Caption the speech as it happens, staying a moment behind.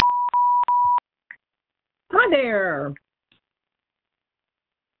there.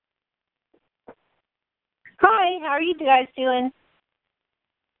 Hi, how are you guys doing?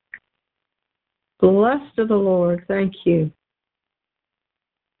 Blessed of the Lord, thank you.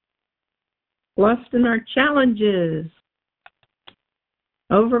 Blessed in our challenges,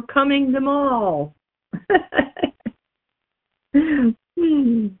 overcoming them all.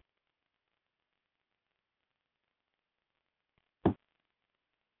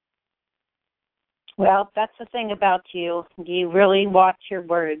 Well, that's the thing about you. You really watch your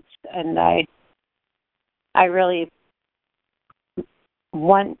words, and I really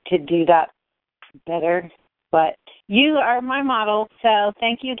want to do that better. But you are my model, so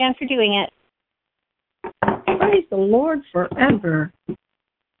thank you again for doing it. Praise the Lord forever.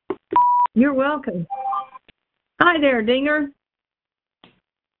 You're welcome. Hi there, Dinger.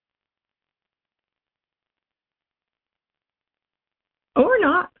 Or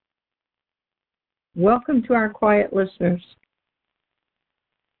not. Welcome to our quiet listeners.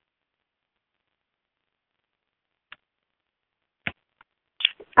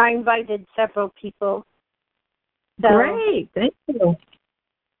 I invited several people. So. Great, thank you.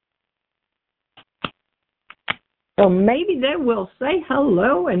 So maybe they will say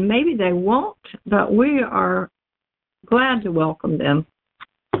hello and maybe they won't, but we are glad to welcome them.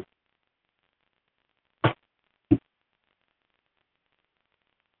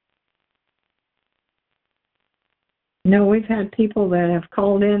 No, we've had people that have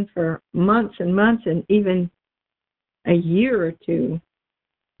called in for months and months and even a year or two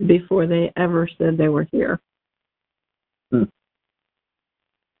before they ever said they were here.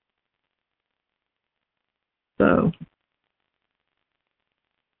 So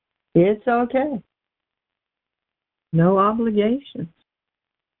it's okay. No obligations.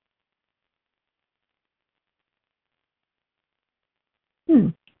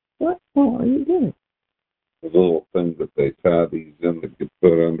 What are you doing? The little thing that they tie these in that get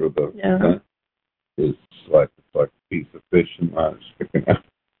put under the net is like a piece of fish and line sticking out.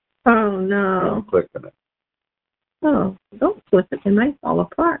 Oh no! I'm clicking it. Oh, don't flip it; they may fall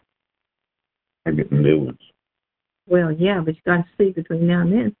apart. I'm getting new ones. Well, yeah, but you got to see between now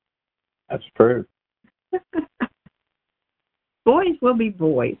and then. That's true. Boys will be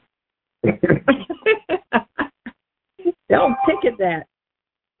boys. Don't pick at that.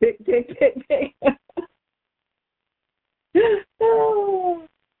 Pick. Oh.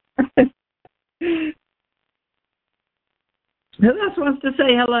 Who else wants to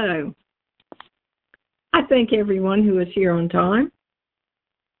say hello? I thank everyone who is here on time.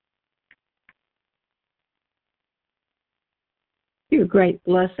 You're a great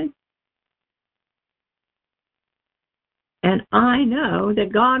blessing. And I know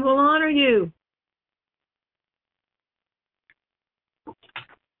that God will honor you.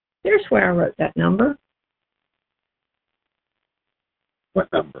 Here's where I wrote that number.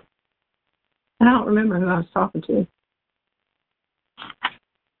 What number? I don't remember who I was talking to.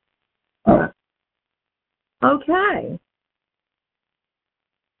 Okay.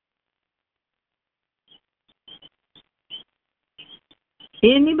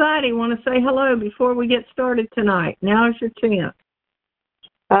 Anybody want to say hello before we get started tonight? Now's your chance.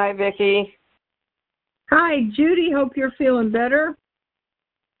 Hi, Vicki. Hi, Judy. Hope you're feeling better.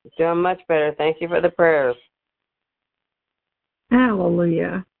 Doing much better. Thank you for the prayers.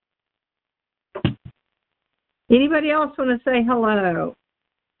 Hallelujah. Anybody else want to say hello?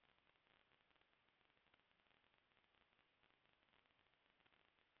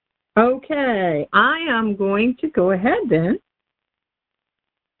 Okay, I am going to go ahead then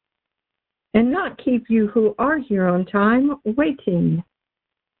and not keep you who are here on time waiting.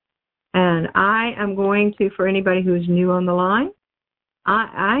 And I am going to, for anybody who's new on the line,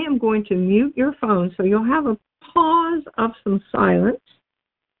 I am going to mute your phone so you'll have a pause of some silence.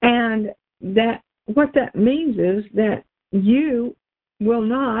 And that what that means is that you will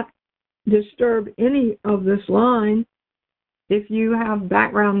not disturb any of this line if you have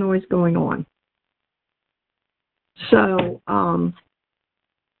background noise going on. So,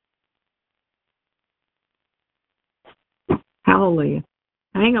 hallelujah.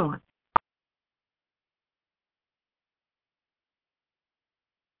 Hang on.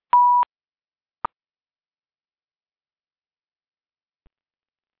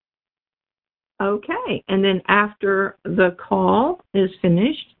 Okay, and then after the call is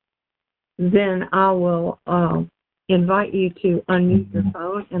finished, then I will invite you to unmute your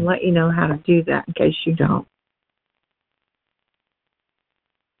phone and let you know how to do that in case you don't.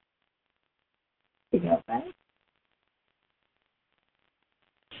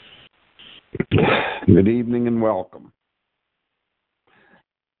 Good evening and welcome.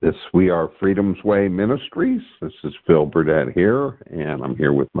 We are Freedom's Way Ministries. This is Phil Burdett here, and I'm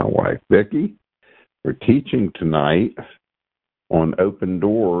here with my wife, Vicki. We're teaching tonight on open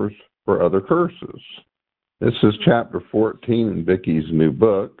doors for other curses. This is chapter 14 in Vicki's new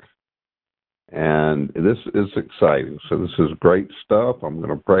book, and this is exciting. So this is great stuff. I'm going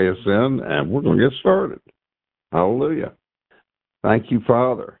to pray us in, and we're going to get started. Hallelujah. Thank you,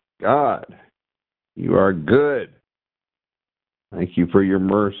 Father. God, you are good. Thank you for your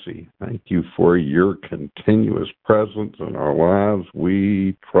mercy. Thank you for your continuous presence in our lives.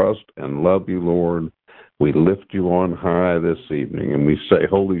 We trust and love you, Lord. We lift you on high this evening, and we say,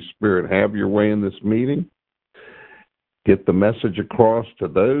 Holy Spirit, have your way in this meeting. Get the message across to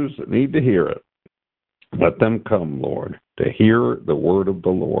those that need to hear it. Let them come, Lord, to hear the word of the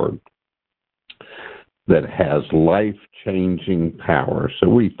Lord that has life-changing power. So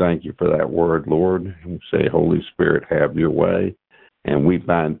we thank you for that word, Lord. And we say, Holy Spirit, have your way. And we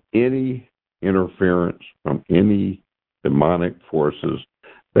bind any interference from any demonic forces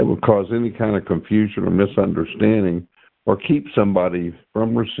that would cause any kind of confusion or misunderstanding or keep somebody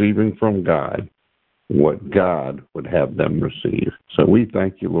from receiving from God what God would have them receive. So we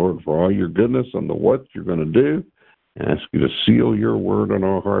thank you, Lord, for all your goodness and the what you're going to do. And ask you to seal your word in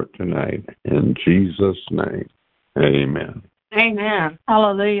our heart tonight. In Jesus' name, amen. Amen.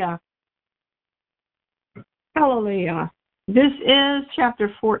 Hallelujah. Hallelujah. This is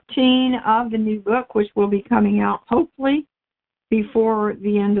chapter 14 of the new book, which will be coming out hopefully before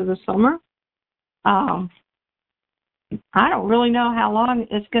the end of the summer. I don't really know how long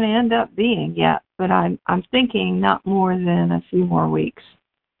it's going to end up being yet, but I'm thinking not more than a few more weeks.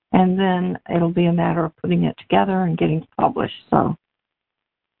 And then it'll be a matter of putting it together and getting published. So,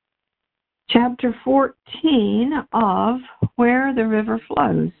 chapter 14 of Where the River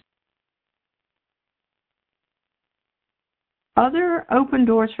Flows. Other open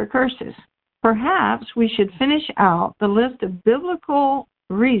doors for curses. Perhaps we should finish out the list of biblical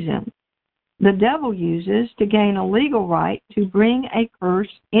reasons the devil uses to gain a legal right to bring a curse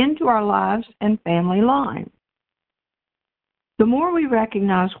into our lives and family line. The more we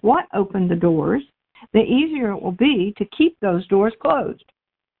recognize what opened the doors, the easier it will be to keep those doors closed.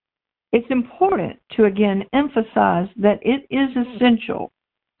 It's important to again emphasize that it is essential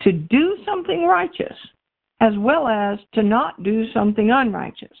to do something righteous as well as to not do something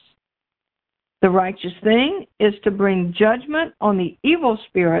unrighteous. The righteous thing is to bring judgment on the evil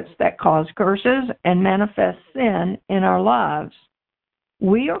spirits that cause curses and manifest sin in our lives.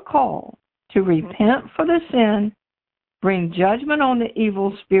 We are called to repent for the sin, bring judgment on the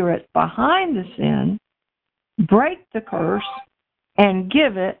evil spirit behind the sin, break the curse, and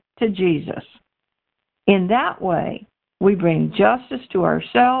give it to Jesus. In that way, we bring justice to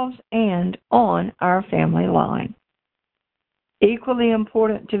ourselves and on our family line. Equally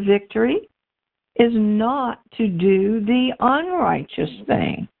important to victory is not to do the unrighteous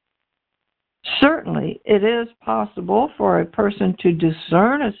thing. Certainly, it is possible for a person to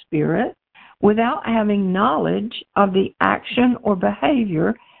discern a spirit without having knowledge of the action or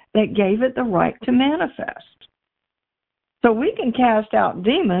behavior that gave it the right to manifest. So we can cast out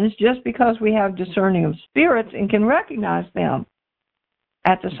demons just because we have discerning of spirits and can recognize them.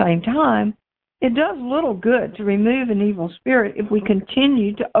 At the same time, it does little good to remove an evil spirit if we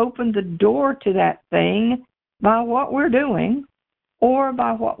continue to open the door to that thing by what we're doing or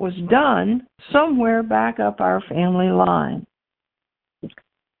by what was done somewhere back up our family line.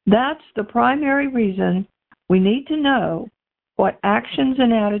 That's the primary reason we need to know what actions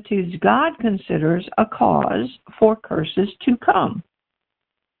and attitudes God considers a cause for curses to come.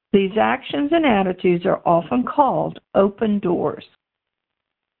 These actions and attitudes are often called open doors.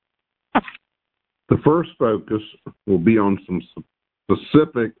 The first focus will be on some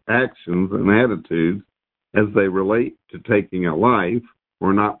specific actions and attitudes as they relate to taking a life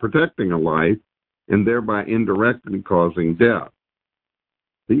or not protecting a life and thereby indirectly causing death.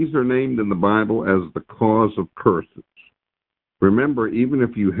 These are named in the Bible as the cause of curses. Remember, even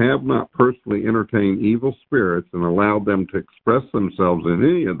if you have not personally entertained evil spirits and allowed them to express themselves in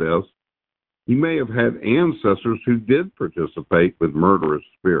any of this, you may have had ancestors who did participate with murderous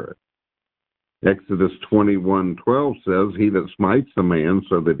spirits. Exodus 21:12 says, "He that smites a man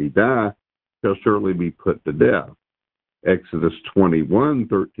so that he die shall surely be put to death." Exodus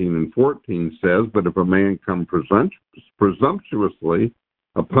 21:13 and 14 says, "But if a man come presumptuously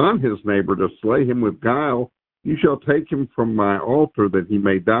upon his neighbor to slay him with guile, you shall take him from my altar that he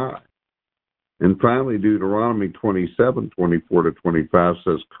may die." And finally, Deuteronomy 27:24-25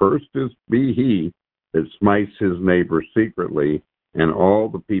 says, "Cursed be he that smites his neighbor secretly," and all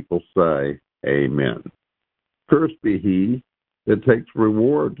the people say, Amen. Cursed be he it takes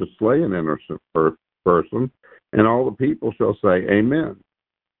reward to slay an innocent person, and all the people shall say, Amen.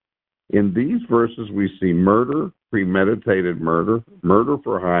 In these verses, we see murder, premeditated murder, murder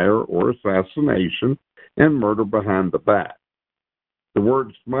for hire or assassination, and murder behind the back. The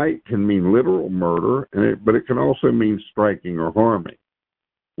word smite can mean literal murder, but it can also mean striking or harming.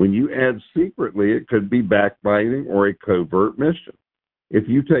 When you add secretly, it could be backbiting or a covert mission. If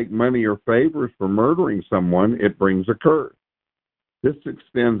you take money or favors for murdering someone, it brings a curse. This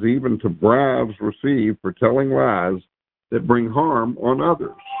extends even to bribes received for telling lies that bring harm on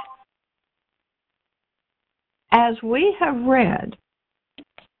others. As we have read,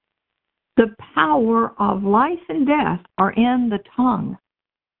 the power of life and death are in the tongue.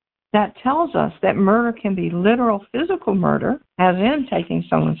 That tells us that murder can be literal physical murder, as in taking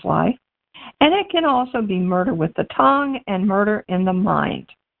someone's life, and it can also be murder with the tongue and murder in the mind.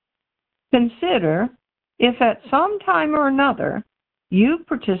 Consider if at some time or another you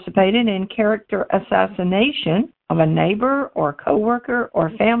participated in character assassination of a neighbor or coworker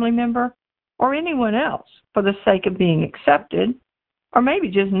or family member or anyone else for the sake of being accepted or maybe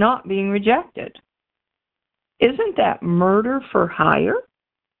just not being rejected. Isn't that murder for hire?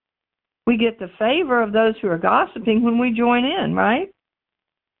 We get the favor of those who are gossiping when we join in, right?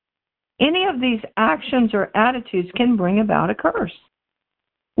 Any of these actions or attitudes can bring about a curse.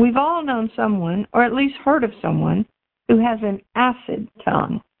 We've all known someone, or at least heard of someone, who has an acid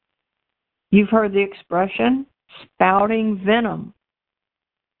tongue. You've heard the expression, spouting venom.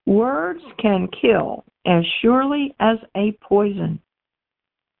 Words can kill as surely as a poison.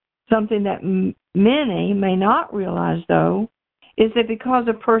 Something that many may not realize, though, is that because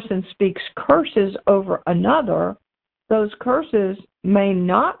a person speaks curses over another, those curses may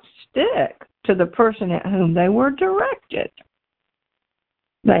not stick to the person at whom they were directed.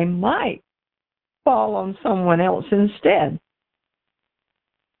 They might fall on someone else instead.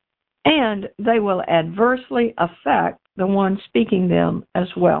 And they will adversely affect the one speaking them as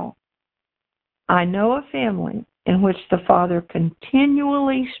well. I know a family in which the father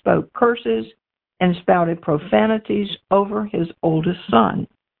continually spoke curses and spouted profanities over his oldest son,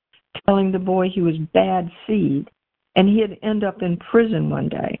 telling the boy he was bad seed and he'd end up in prison one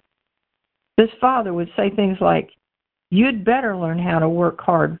day. This father would say things like, "You'd better learn how to work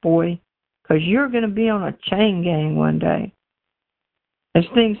hard, boy, because you're going to be on a chain gang one day." As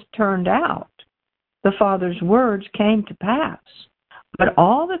things turned out, the father's words came to pass, but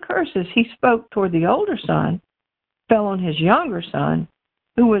all the curses he spoke toward the older son fell on his younger son,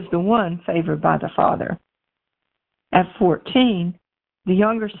 who was the one favored by the father. At 14, the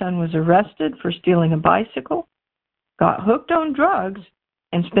younger son was arrested for stealing a bicycle, got hooked on drugs,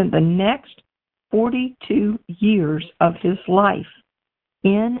 and spent the next 42 years of his life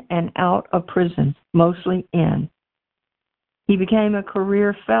in and out of prison, mostly in. He became a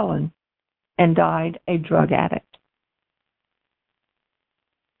career felon and died a drug addict.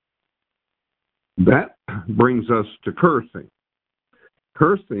 That brings us to cursing.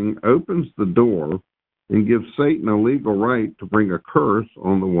 Cursing opens the door and gives Satan a legal right to bring a curse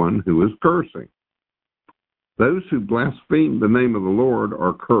on the one who is cursing. Those who blaspheme the name of the Lord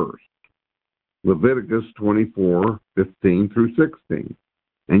are cursed. Leviticus 24:15 through 16.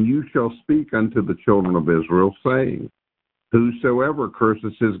 And you shall speak unto the children of Israel, saying, Whosoever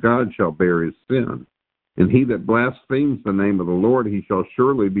curses his God shall bear his sin, and he that blasphemes the name of the Lord, he shall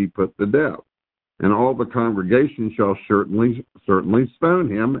surely be put to death. And all the congregation shall certainly stone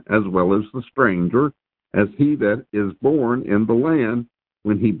him, as well as the stranger, as he that is born in the land,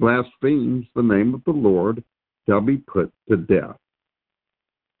 when he blasphemes the name of the Lord, shall be put to death.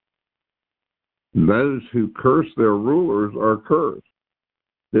 Those who curse their rulers are cursed.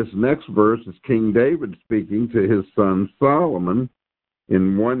 This next verse is King David speaking to his son Solomon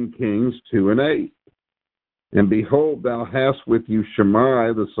in 1 Kings 2:8. And behold, thou hast with you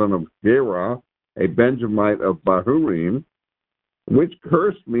Shimei, the son of Gera, a Benjamite of Bahurim, which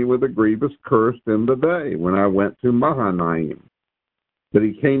cursed me with a grievous curse in the day when I went to Mahanaim. But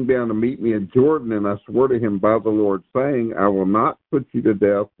he came down to meet me in Jordan, and I swore to him by the Lord, saying, I will not put you to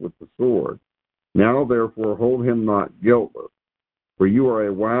death with the sword. Now therefore hold him not guiltless. For you are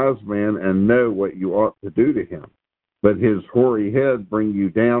a wise man and know what you ought to do to him. But his hoary head bring you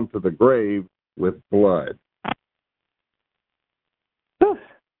down to the grave with blood.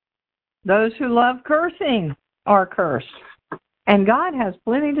 Those who love cursing are cursed. And God has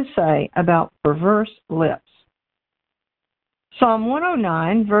plenty to say about perverse lips. Psalm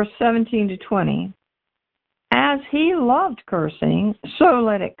 109, verse 17 to 20. As he loved cursing, so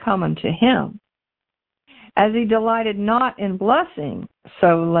let it come unto him. As he delighted not in blessing,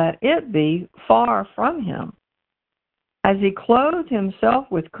 so let it be far from him. As he clothed himself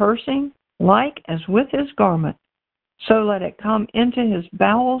with cursing, like as with his garment, so let it come into his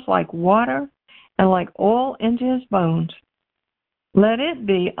bowels like water, and like oil into his bones. Let it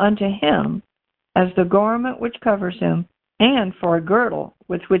be unto him as the garment which covers him, and for a girdle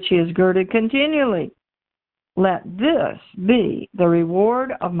with which he is girded continually. Let this be the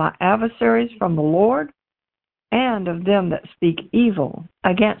reward of my adversaries from the Lord, and of them that speak evil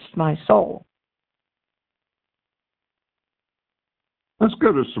against my soul. Let's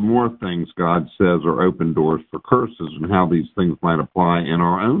go to some more things God says are open doors for curses and how these things might apply in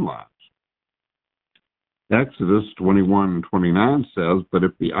our own lives. Exodus 21:29 says, "But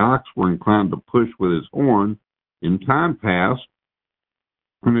if the ox were inclined to push with his horn in time past,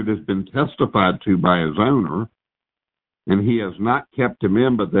 and it has been testified to by his owner, and he has not kept him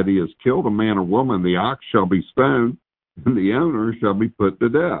in, but that he has killed a man or woman, the ox shall be stoned, and the owner shall be put to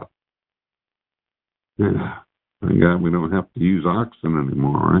death." Thank God we don't have to use oxen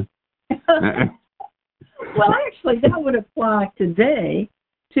anymore, right? Well, actually, that would apply today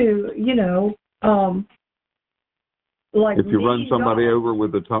to, like if you run somebody over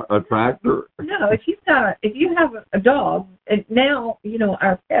with a tractor. No, if you have a dog, and now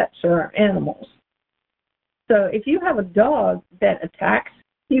our pets are our animals. So if you have a dog that attacks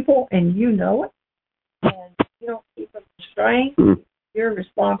people and you know it, and you don't keep them restrained, you're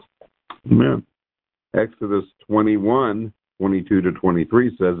responsible. Amen. Exodus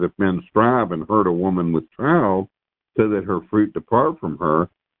 21:22-23 says, "If men strive and hurt a woman with child, so that her fruit depart from her,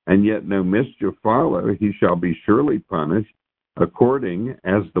 and yet no mischief follow, he shall be surely punished, according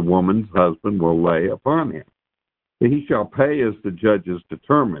as the woman's husband will lay upon him. He shall pay as the judges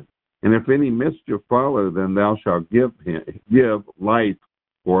determine. And if any mischief follow, then thou shalt give life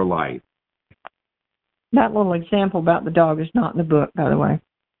for life." That little example about the dog is not in the book, by the way.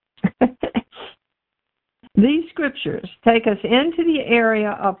 These scriptures take us into the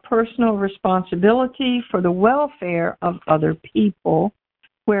area of personal responsibility for the welfare of other people,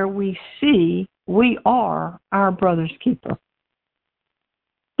 where we see we are our brother's keeper.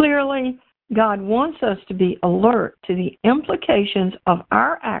 Clearly, God wants us to be alert to the implications of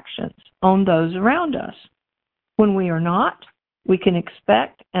our actions on those around us. When we are not, we can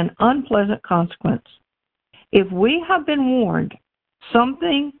expect an unpleasant consequence. If we have been warned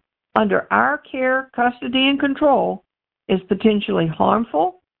something under our care, custody, and control is potentially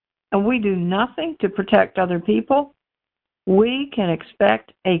harmful, and we do nothing to protect other people, we can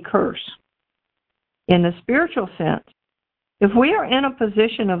expect a curse. In the spiritual sense, if we are in a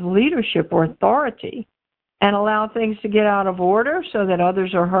position of leadership or authority and allow things to get out of order so that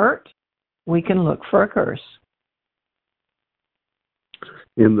others are hurt, we can look for a curse.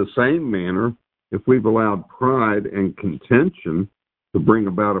 In the same manner, if we've allowed pride and contention to bring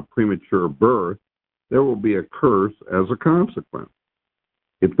about a premature birth, there will be a curse as a consequence.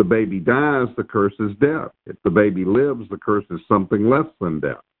 If the baby dies, the curse is death. If the baby lives, the curse is something less than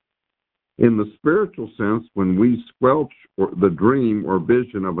death. In the spiritual sense, when we squelch the dream or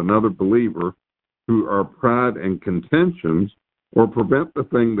vision of another believer through our pride and contentions, or prevent the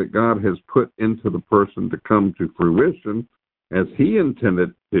thing that God has put into the person to come to fruition as he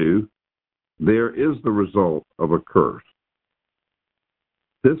intended to, there is the result of a curse.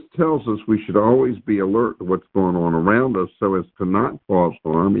 This tells us we should always be alert to what's going on around us so as to not cause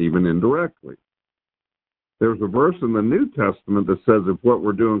harm, even indirectly. There's a verse in the New Testament that says if what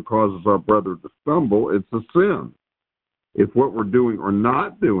we're doing causes our brother to stumble, it's a sin. If what we're doing or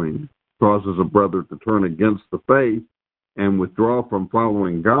not doing causes a brother to turn against the faith and withdraw from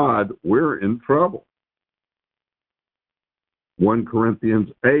following God, we're in trouble. 1 Corinthians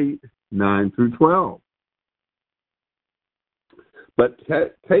 8:9-12. But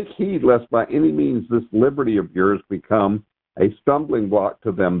take heed lest by any means this liberty of yours become a stumbling block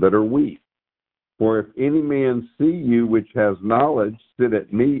to them that are weak. For if any man see you which has knowledge sit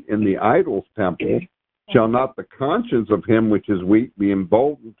at meat in the idol's temple, shall not the conscience of him which is weak be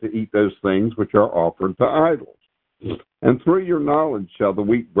emboldened to eat those things which are offered to idols? And through your knowledge shall the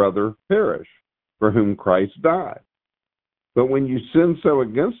weak brother perish, for whom Christ died. But when you sin so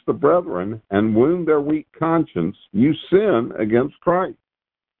against the brethren and wound their weak conscience, you sin against Christ.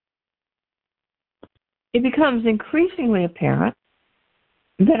 It becomes increasingly apparent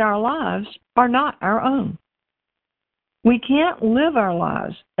that our lives are not our own. We can't live our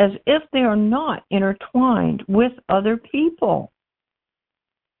lives as if they are not intertwined with other people.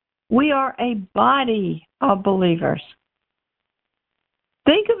 We are a body of believers.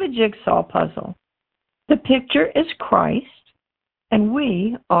 Think of a jigsaw puzzle. The picture is Christ, and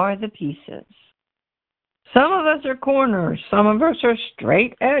we are the pieces. Some of us are corners, some of us are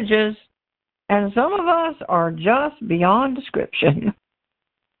straight edges, And some of us are just beyond description.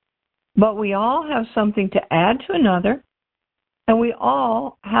 But we all have something to add to another, and we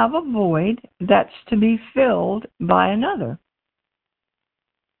all have a void that's to be filled by another.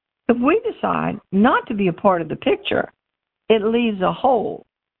 If we decide not to be a part of the picture, it leaves a hole.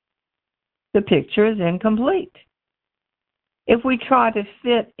 The picture is incomplete. If we try to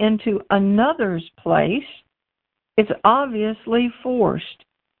fit into another's place, it's obviously forced.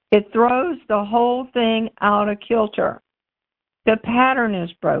 It throws the whole thing out of kilter. The pattern is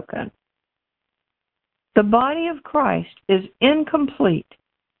broken. The body of Christ is incomplete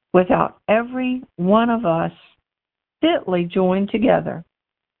without every one of us fitly joined together.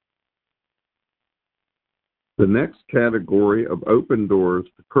 The next category of open doors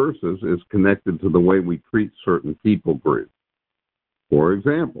to curses is connected to the way we treat certain people groups. For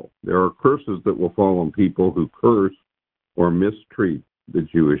example, there are curses that will fall on people who curse or mistreat the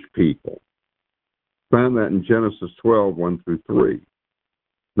Jewish people. Find that in Genesis 12, 1 through 3.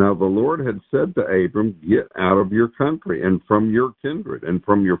 Now the Lord had said to Abram, "Get out of your country and from your kindred and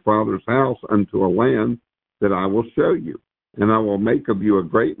from your father's house unto a land that I will show you. And I will make of you a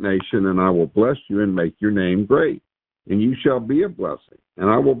great nation, and I will bless you and make your name great. And you shall be a blessing. And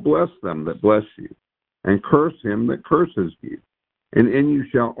I will bless them that bless you, and curse him that curses you. And in you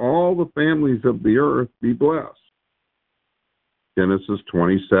shall all the families of the earth be blessed." Genesis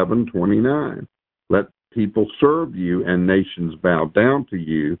 27, 29. Let people serve you and nations bow down to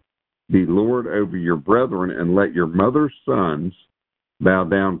you. Be Lord over your brethren, and let your mother's sons bow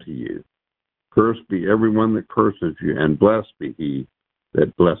down to you. Cursed be everyone that curses you, and blessed be he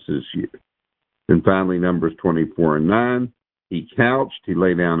that blesses you. And finally, Numbers 24 and 9. He couched, he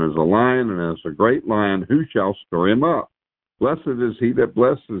lay down as a lion, and as a great lion, who shall stir him up? Blessed is he that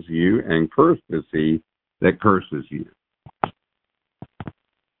blesses you, and cursed is he that curses you.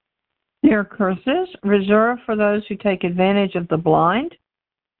 There are curses reserved for those who take advantage of the blind,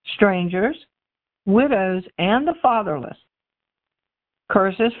 strangers, widows, and the fatherless.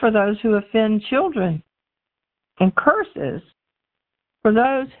 Curses for those who offend children, and curses for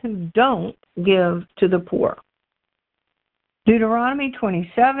those who don't give to the poor. Deuteronomy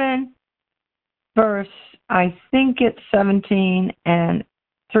 27, verse, I think it's 17 and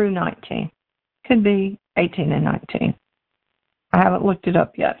through 19. Could be 18 and 19. I haven't looked it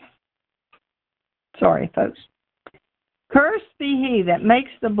up yet. Sorry, folks. Cursed be he that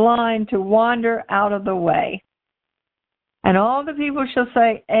makes the blind to wander out of the way. And all the people shall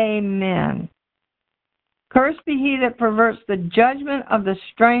say, Amen. Cursed be he that perverts the judgment of the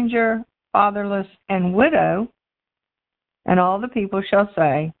stranger, fatherless, and widow. And all the people shall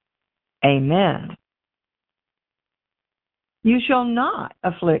say, Amen. You shall not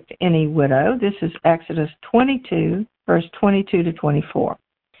afflict any widow. This is Exodus 22, verse 22 to 24.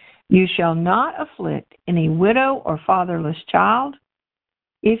 You shall not afflict any widow or fatherless child.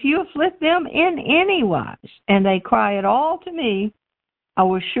 If you afflict them in any wise, and they cry at all to me, I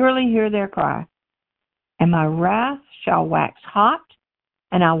will surely hear their cry. And my wrath shall wax hot,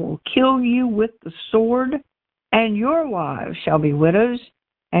 and I will kill you with the sword, and your wives shall be widows,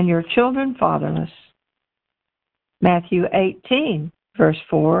 and your children fatherless. Matthew 18, verse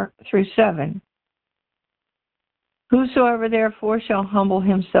 4 through 7. Whosoever therefore shall humble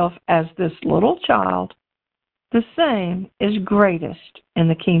himself as this little child, the same is greatest in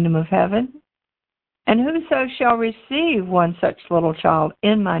the kingdom of heaven. And whoso shall receive one such little child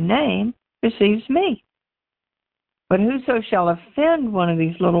in my name receives me. But whoso shall offend one of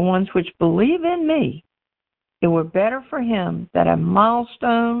these little ones which believe in me, it were better for him that a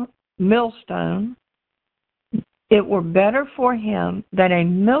millstone, it were better for him that a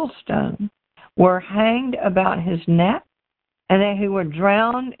millstone were hanged about his neck, and that he were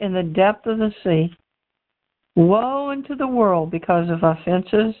drowned in the depth of the sea. Woe unto the world because of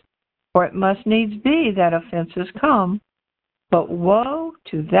offenses, for it must needs be that offenses come, but woe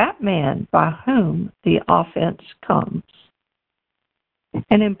to that man by whom the offense comes.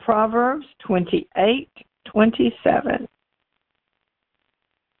 And in Proverbs 28:27,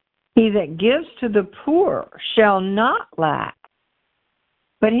 he that gives to the poor shall not lack,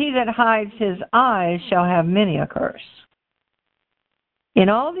 but he that hides his eyes shall have many a curse. In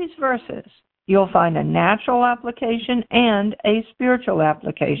all these verses, you'll find a natural application and a spiritual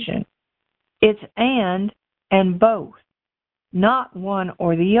application. It's and both, not one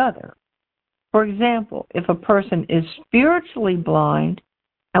or the other. For example, if a person is spiritually blind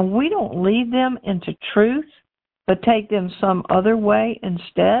and we don't lead them into truth, but take them some other way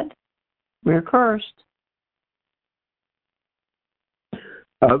instead, we're cursed.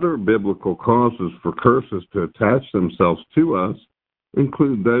 Other biblical causes for curses to attach themselves to us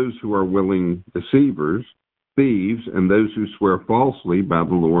include those who are willing deceivers, thieves, and those who swear falsely by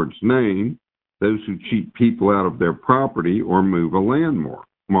the Lord's name, those who cheat people out of their property or move a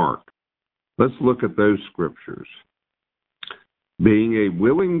landmark. Let's look at those scriptures. Being a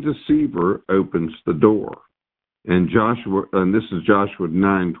willing deceiver opens the door. And this is Joshua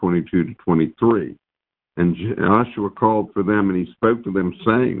 9:22-23. And Joshua called for them, and he spoke to them,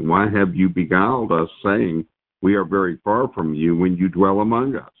 saying, Why have you beguiled us, saying, We are very far from you, when you dwell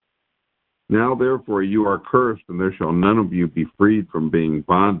among us? Now therefore you are cursed, and there shall none of you be freed from being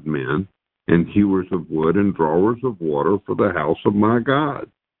bondmen, and hewers of wood, and drawers of water for the house of my God.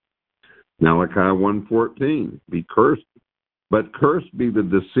 Malachi 1:14, Be cursed, but cursed be the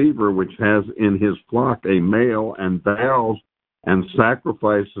deceiver which has in his flock a male, and vows and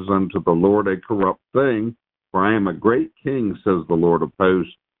sacrifices unto the Lord a corrupt thing. For I am a great king, says the Lord of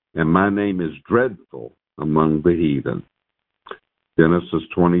hosts, and my name is dreadful among the heathen. Genesis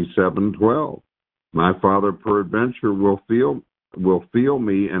 27:12, My father peradventure will feel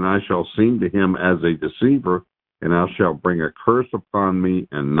me, and I shall seem to him as a deceiver, and I shall bring a curse upon me,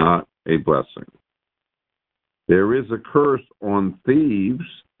 and not a blessing. There is a curse on thieves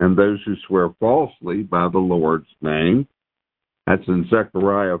and those who swear falsely by the Lord's name. That's in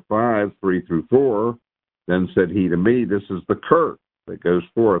Zechariah 5:3-4. Then said he to me, This is the curse that goes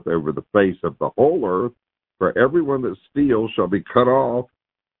forth over the face of the whole earth. For everyone that steals shall be cut off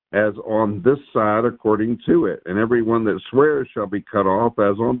as on this side according to it, and everyone that swears shall be cut off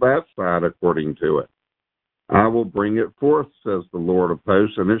as on that side according to it. I will bring it forth, says the Lord of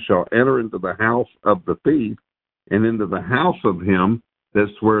hosts, and it shall enter into the house of the thief, and into the house of him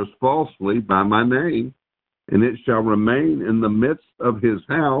that swears falsely by my name, and it shall remain in the midst of his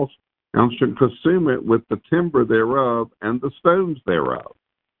house, and shall consume it with the timber thereof and the stones thereof.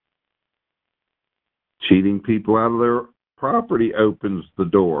 Cheating people out of their property opens the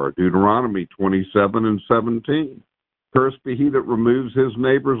door. Deuteronomy 27:17. Cursed be he that removes his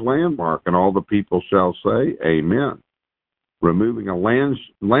neighbor's landmark, and all the people shall say, Amen. Removing a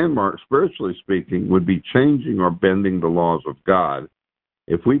landmark, spiritually speaking, would be changing or bending the laws of God.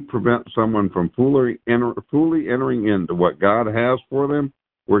 If we prevent someone from fully entering into what God has for them,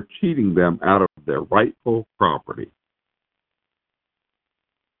 we're cheating them out of their rightful property.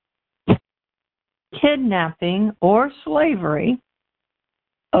 Kidnapping or slavery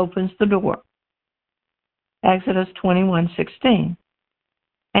opens the door. Exodus 21:16.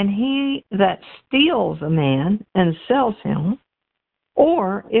 And he that steals a man and sells him,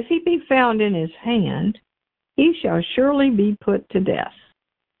 or if he be found in his hand, he shall surely be put to death.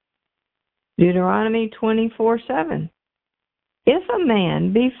 Deuteronomy 24:7. If a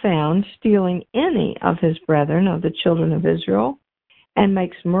man be found stealing any of his brethren of the children of Israel, and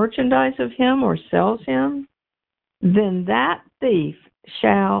makes merchandise of him or sells him, then that thief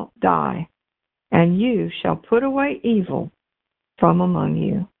shall die, and you shall put away evil from among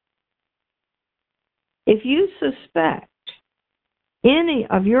you. If you suspect any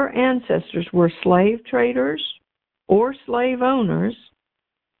of your ancestors were slave traders or slave owners,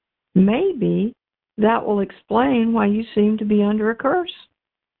 maybe that will explain why you seem to be under a curse.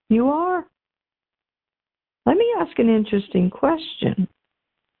 You are. Let me ask an interesting question.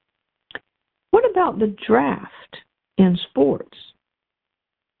 What about the draft in sports?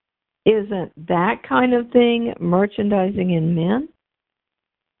 Isn't that kind of thing merchandising in men?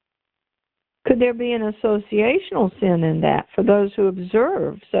 Could there be an associational sin in that for those who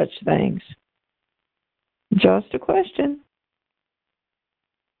observe such things? Just a question.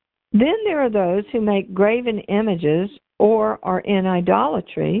 Then there are those who make graven images or are in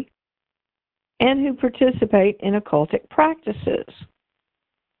idolatry and who participate in occultic practices.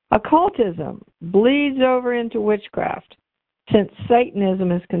 Occultism bleeds over into witchcraft, since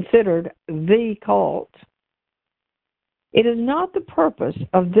Satanism is considered the cult. It is not the purpose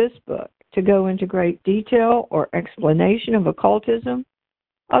of this book to go into great detail or explanation of occultism,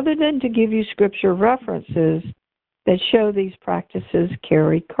 other than to give you scripture references that show these practices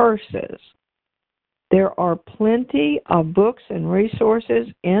carry curses. There are plenty of books and resources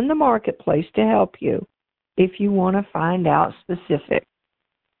in the marketplace to help you if you want to find out specifics.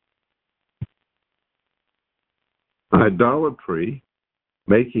 Idolatry,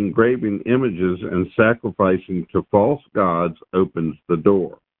 making graven images and sacrificing to false gods, opens the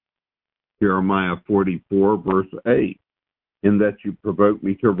door. Jeremiah 44:8. In that you provoke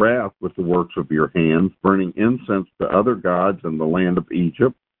me to wrath with the works of your hands, burning incense to other gods in the land of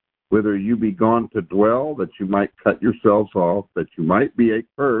Egypt, whither you be gone to dwell, that you might cut yourselves off, that you might be a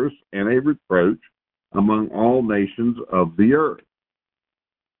curse and a reproach among all nations of the earth.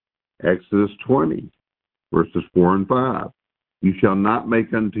 Exodus 20, verses 4 and 5. You shall not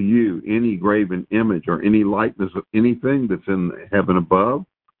make unto you any graven image or any likeness of anything that's in heaven above,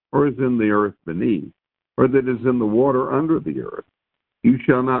 or is in the earth beneath, or that is in the water under the earth. You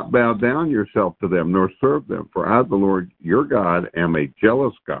shall not bow down yourself to them, nor serve them, for I, the Lord your God, am a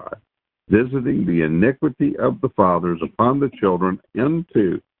jealous God, visiting the iniquity of the fathers upon the children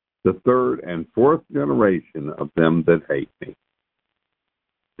into the third and fourth generation of them that hate me.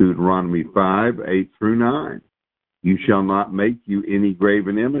 Deuteronomy 5:8-9. You shall not make you any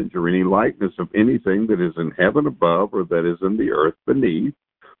graven image or any likeness of anything that is in heaven above, or that is in the earth beneath,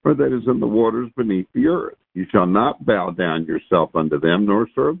 or that is in the waters beneath the earth. You shall not bow down yourself unto them, nor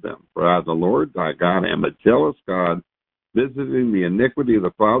serve them. For I, the Lord thy God, am a jealous God, visiting the iniquity of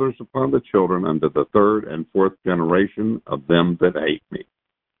the fathers upon the children unto the third and fourth generation of them that hate me.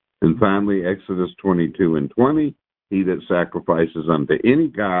 And finally, Exodus 22:20. He that sacrifices unto any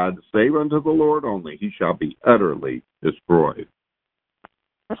god, save unto the Lord only, he shall be utterly destroyed.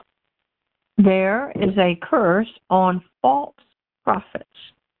 There is a curse on false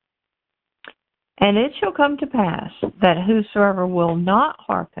prophets. And it shall come to pass that whosoever will not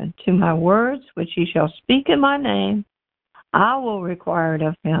hearken to my words, which he shall speak in my name, I will require it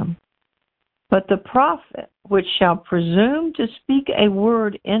of him. But the prophet which shall presume to speak a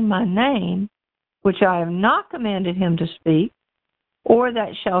word in my name, which I have not commanded him to speak, or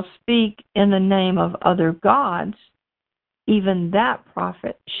that shall speak in the name of other gods, even that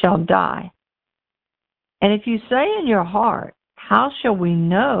prophet shall die. And if you say in your heart, how shall we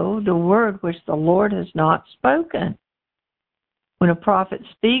know the word which the Lord has not spoken? When a prophet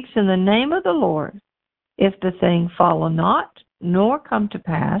speaks in the name of the Lord, if the thing follow not, nor come to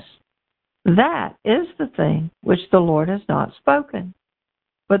pass, that is the thing which the Lord has not spoken.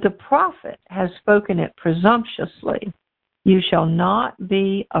 But the prophet has spoken it presumptuously. You shall not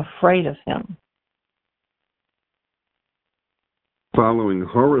be afraid of him. Following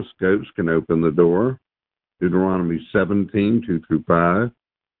horoscopes can open the door. Deuteronomy 17:2-5.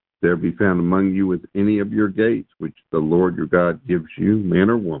 There be found among you with any of your gates, which the Lord your God gives you, man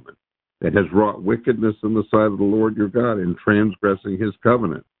or woman, that has wrought wickedness in the sight of the Lord your God in transgressing his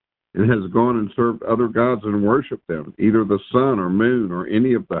covenant, and has gone and served other gods and worshipped them, either the sun or moon or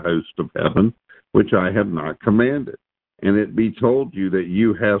any of the host of heaven, which I have not commanded. And it be told you that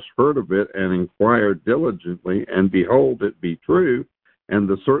you hast heard of it and inquired diligently, and behold, it be true, and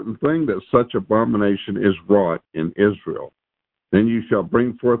the certain thing that such abomination is wrought in Israel. Then you shall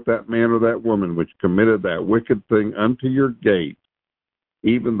bring forth that man or that woman which committed that wicked thing unto your gate,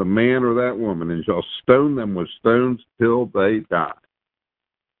 even the man or that woman, and shall stone them with stones till they die.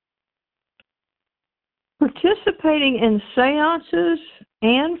 Participating in seances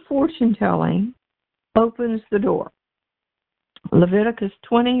and fortune-telling opens the door. Leviticus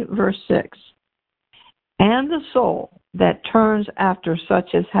 20:6. And the soul that turns after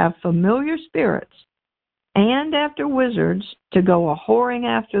such as have familiar spirits and after wizards to go a-whoring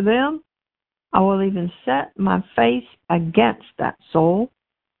after them, I will even set my face against that soul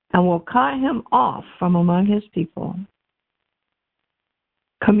and will cut him off from among his people.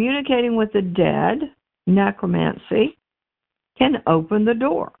 Communicating with the dead, necromancy, can open the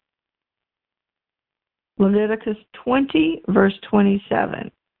door. Leviticus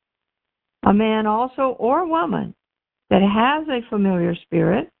 20:27. A man also or woman that has a familiar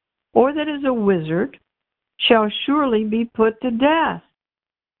spirit or that is a wizard shall surely be put to death.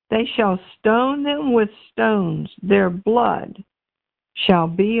 They shall stone them with stones. Their blood shall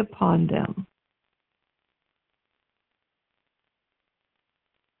be upon them.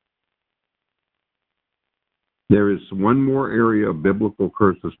 There is one more area of biblical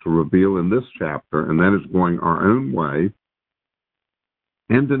curses to reveal in this chapter, and that is going our own way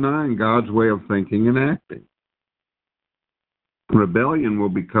and denying God's way of thinking and acting. Rebellion will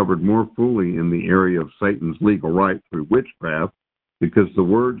be covered more fully in the area of Satan's legal right through witchcraft, because the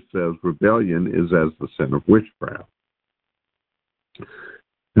word says rebellion is as the sin of witchcraft.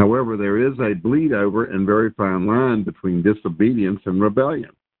 However, there is a bleed over and very fine line between disobedience and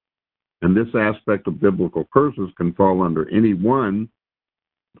rebellion. And this aspect of biblical curses can fall under any one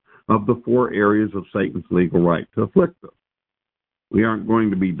of the four areas of Satan's legal right to afflict us. We aren't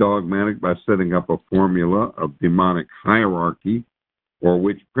going to be dogmatic by setting up a formula of demonic hierarchy or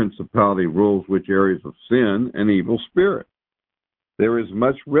which principality rules which areas of sin and evil spirit. There is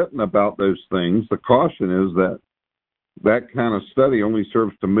much written about those things. The caution is that that kind of study only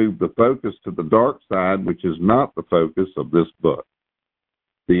serves to move the focus to the dark side, which is not the focus of this book.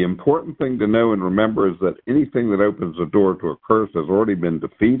 The important thing to know and remember is that anything that opens the door to a curse has already been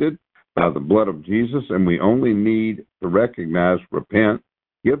defeated by the blood of Jesus, and we only need to recognize, repent,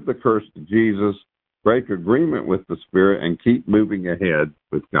 give the curse to Jesus, break agreement with the Spirit, and keep moving ahead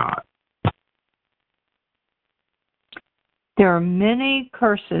with God. There are many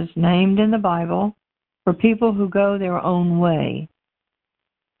curses named in the Bible for people who go their own way.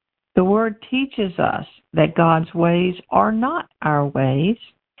 The Word teaches us that God's ways are not our ways,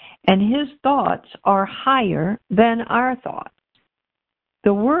 and His thoughts are higher than our thoughts.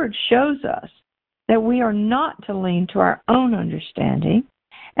 The Word shows us that we are not to lean to our own understanding,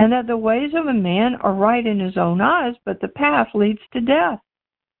 and that the ways of a man are right in his own eyes, but the path leads to death.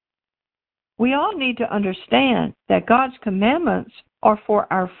 We all need to understand that God's commandments are for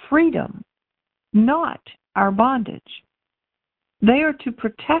our freedom, not our bondage. They are to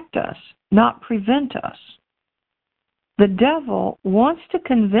protect us, not prevent us. The devil wants to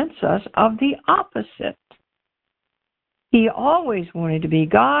convince us of the opposite. He always wanted to be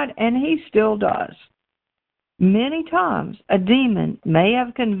God, and he still does. Many times, a demon may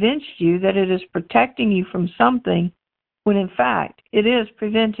have convinced you that it is protecting you from something, when in fact, it is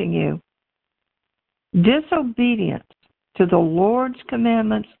preventing you. Disobedience to the Lord's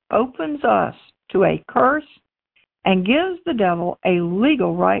commandments opens us to a curse and gives the devil a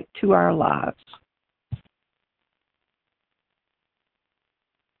legal right to our lives.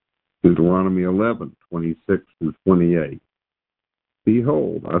 Deuteronomy 11:26-28.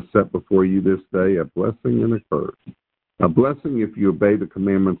 Behold, I set before you this day a blessing and a curse. A blessing if you obey the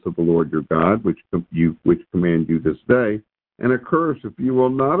commandments of the Lord your God, which command you this day, and a curse if you will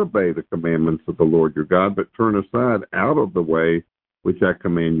not obey the commandments of the Lord your God, but turn aside out of the way which I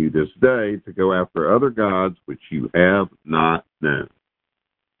command you this day, to go after other gods which you have not known.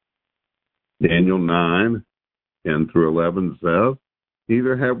 Daniel 9:10-11 says,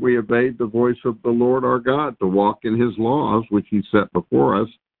 neither have we obeyed the voice of the Lord our God to walk in his laws, which he set before us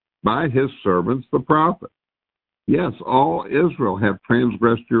by his servants the prophets. Yes, all Israel have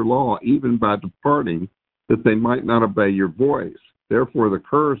transgressed your law, even by departing, that they might not obey your voice. Therefore the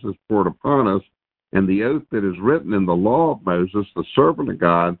curse is poured upon us, and the oath that is written in the law of Moses, the servant of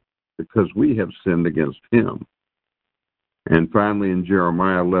God, because we have sinned against him. And finally in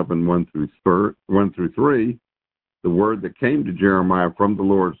Jeremiah 11:1-3, the word that came to Jeremiah from the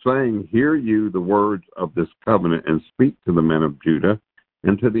Lord, saying, hear you the words of this covenant, and speak to the men of Judah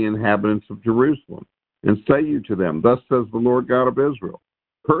and to the inhabitants of Jerusalem, and say you to them, thus says the Lord God of Israel,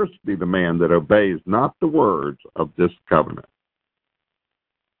 cursed be the man that obeys not the words of this covenant.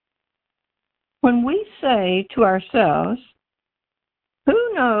 When we say to ourselves,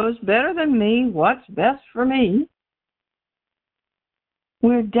 who knows better than me what's best for me,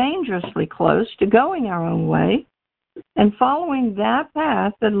 we're dangerously close to going our own way and following that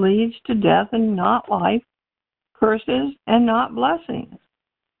path that leads to death and not life, curses and not blessings.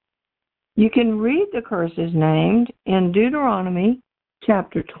 You can read the curses named in Deuteronomy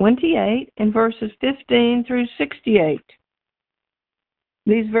chapter 28 and verses 15-68.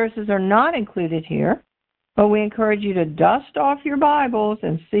 These verses are not included here, but we encourage you to dust off your Bibles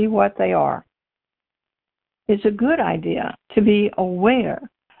and see what they are. It's a good idea to be aware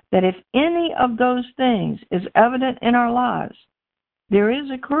that if any of those things is evident in our lives, there is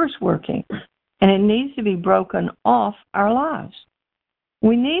a curse working, and it needs to be broken off our lives.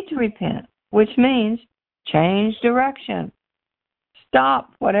 We need to repent, which means change direction.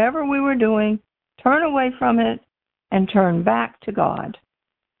 Stop whatever we were doing, turn away from it, and turn back to God.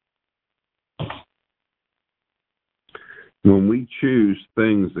 When we choose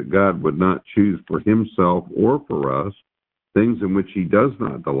things that God would not choose for himself or for us, things in which he does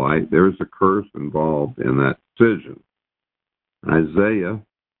not delight, there is a curse involved in that decision. Isaiah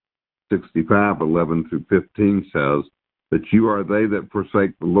 65:11-15 says, that you are they that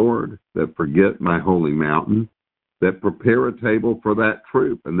forsake the Lord, that forget my holy mountain, that prepare a table for that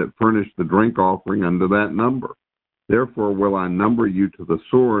troop, and that furnish the drink offering unto that number. Therefore will I number you to the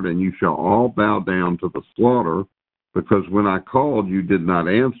sword, and you shall all bow down to the slaughter, because when I called, you did not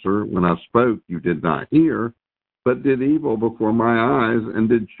answer. When I spoke, you did not hear, but did evil before my eyes, and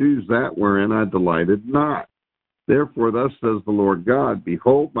did choose that wherein I delighted not. Therefore thus says the Lord God,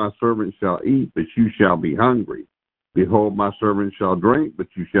 behold, my servant shall eat, but you shall be hungry. Behold, my servant shall drink, but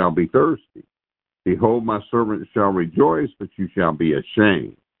you shall be thirsty. Behold, my servant shall rejoice, but you shall be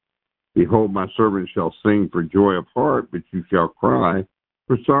ashamed. Behold, my servant shall sing for joy of heart, but you shall cry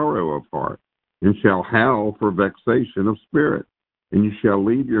for sorrow of heart, and shall howl for vexation of spirit. And you shall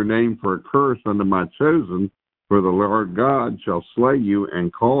leave your name for a curse unto my chosen, for the Lord God shall slay you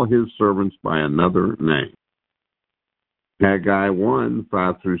and call his servants by another name. Haggai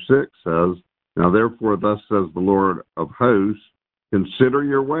 1:5-6 says, now therefore thus says the Lord of hosts, consider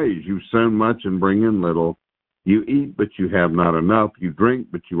your ways. You've sown much and bring in little. You eat, but you have not enough. You drink,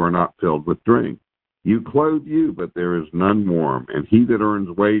 but you are not filled with drink. You clothe you, but there is none warm, and he that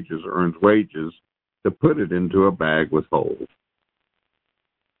earns wages to put it into a bag with holes.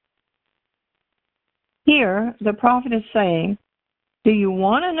 Here, the prophet is saying, do you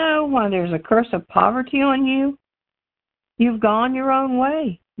want to know why there's a curse of poverty on you? You've gone your own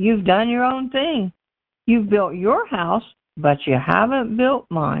way. You've done your own thing. You've built your house, but you haven't built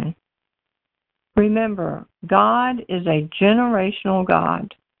mine. Remember, God is a generational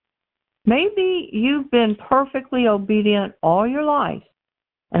God. Maybe you've been perfectly obedient all your life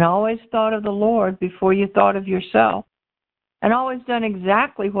and always thought of the Lord before you thought of yourself, and always done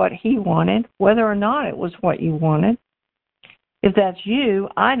exactly what He wanted, whether or not it was what you wanted. If that's you,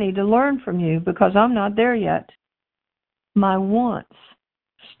 I need to learn from you because I'm not there yet. My wants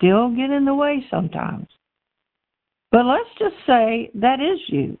still get in the way sometimes. But let's just say that is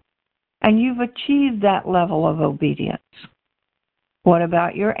you, and you've achieved that level of obedience. What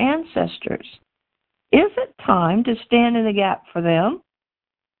about your ancestors? Is it time to stand in the gap for them,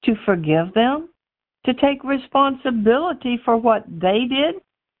 to forgive them, to take responsibility for what they did,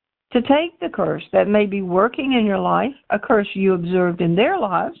 to take the curse that may be working in your life, a curse you observed in their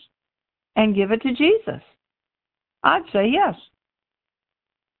lives, and give it to Jesus? I'd say yes.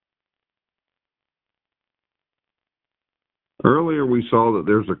 Earlier we saw that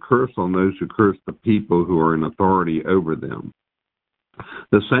there's a curse on those who curse the people who are in authority over them.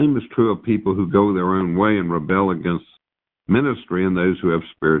 The same is true of people who go their own way and rebel against ministry and those who have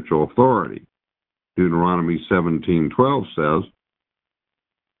spiritual authority. Deuteronomy 17:12 says,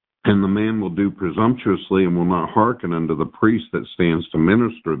 and the man will do presumptuously and will not hearken unto the priest that stands to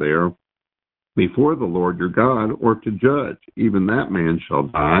minister there before the Lord your God, or to judge. Even that man shall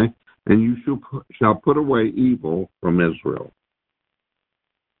die, and you shall put away evil from Israel.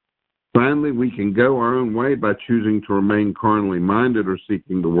 Finally, we can go our own way by choosing to remain carnally minded or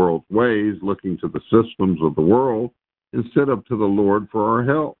seeking the world's ways, looking to the systems of the world instead of to the Lord for our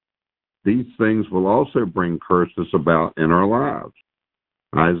help. These things will also bring curses about in our lives.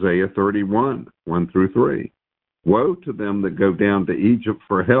 Isaiah 31, 1-3. Woe to them that go down to Egypt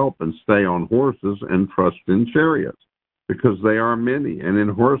for help and stay on horses and trust in chariots, because they are many, and in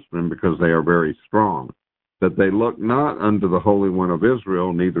horsemen, because they are very strong, that they look not unto the Holy One of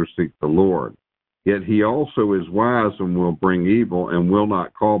Israel, neither seek the Lord. Yet he also is wise and will bring evil, and will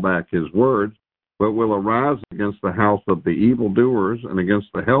not call back his words, but will arise against the house of the evildoers and against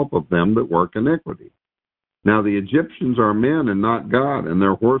the help of them that work iniquity. Now the Egyptians are men and not God, and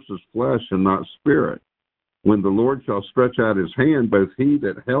their horses flesh and not spirit. When the Lord shall stretch out his hand, both he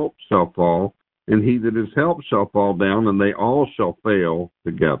that helps shall fall, and he that is helped shall fall down, and they all shall fail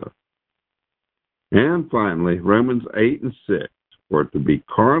together. And finally, Romans 8:6, for to be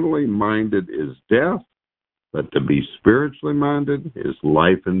carnally minded is death, but to be spiritually minded is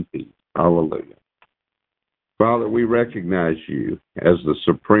life and peace. Hallelujah. Father, we recognize you as the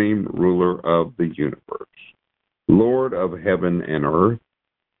supreme ruler of the universe, Lord of heaven and earth,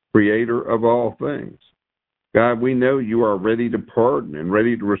 creator of all things. God, we know you are ready to pardon and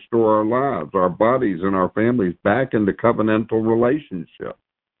ready to restore our lives, our bodies, and our families back into covenantal relationship.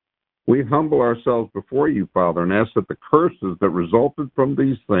 We humble ourselves before you, Father, and ask that the curses that resulted from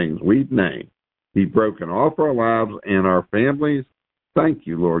these things we've named be broken off our lives and our families. Thank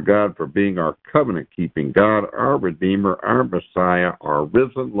you, Lord God, for being our covenant-keeping God, our Redeemer, our Messiah, our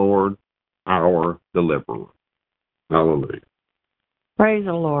risen Lord, our Deliverer. Hallelujah. Praise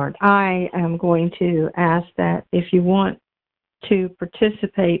the Lord. I am going to ask that if you want to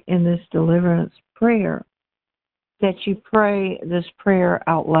participate in this deliverance prayer, that you pray this prayer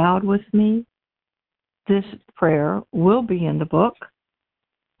out loud with me. This prayer will be in the book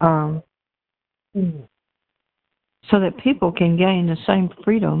so that people can gain the same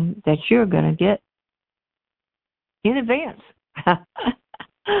freedom that you're going to get in advance.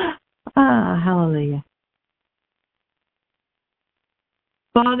 Hallelujah.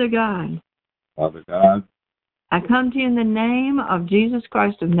 Father God, I come to you in the name of Jesus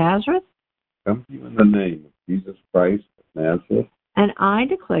Christ of Nazareth. Come to you in the name of Jesus Christ of Nazareth. And I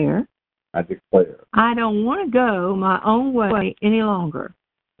declare I don't want to go my own way any longer.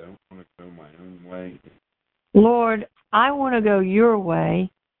 I don't want to go my own way. Lord, I want to go your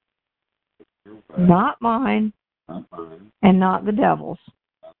way, not mine, and not the devil's.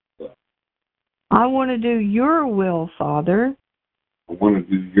 I want to do your will, Father. I want to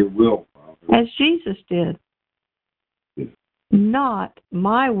do your will, Father. As Jesus did. Yes. Not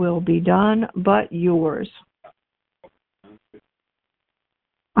my will be done, but yours.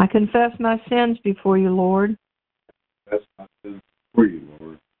 I confess my sins before you, Lord.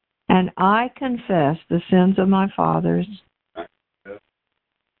 And I confess the sins of my fathers.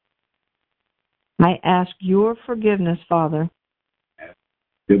 I ask your forgiveness, Father,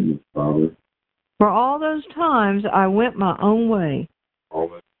 Forgiveness, Father. for all those times I went my own way. All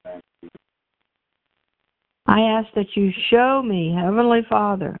that time. I ask that you show me, Heavenly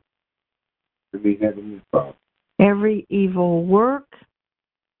Father, To me, Heavenly Father. every evil work,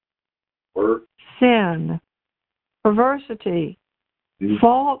 Work, sin, perversity,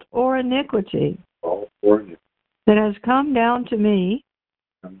 fault, or iniquity all for you. that has come down to me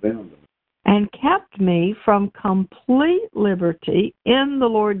Come down to me. and kept me from complete liberty in the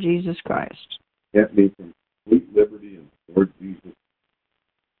Lord Jesus Christ. Get me from complete liberty in the Lord Jesus.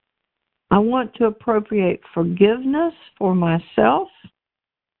 I want to appropriate forgiveness for myself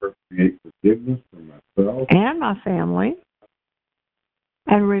Create forgiveness for myself. and my family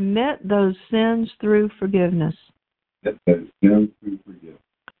and remit those sins through forgiveness. Let those sins be forgiven.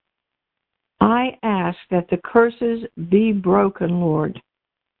 I ask that the curses be broken, Lord.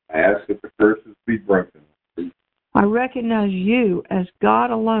 I ask that the curses be broken. I recognize you as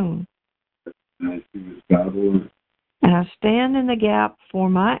God alone, And I see as God alone. and I stand in the gap for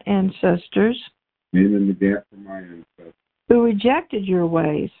my ancestors Stand in the gap for my ancestors. who rejected your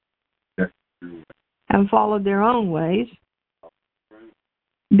ways Protect your way. and followed their own ways,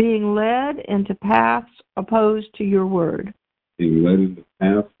 being led into paths opposed to your word. Being led into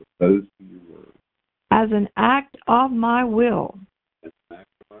paths opposed to your word. As an act of my will, As an act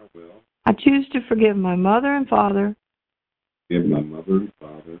of my will, I choose to forgive my mother and father, give my mother and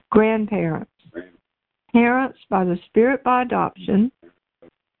father, grandparents, parents by the Spirit by adoption,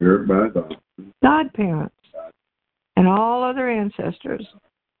 spirit by adoption, godparents, and all other ancestors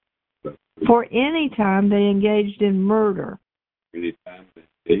for any time they engaged in murder, any time they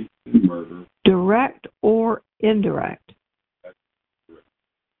engage in murder, direct or indirect.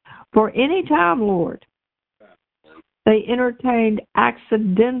 For any time, Lord, they entertained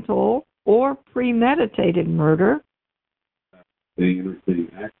accidental or premeditated murder, they entertain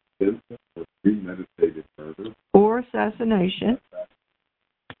accidental or premeditated murder, or assassination,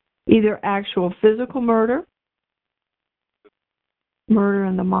 either actual physical murder, murder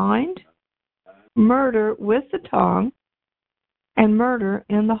in the mind, murder with the tongue, and murder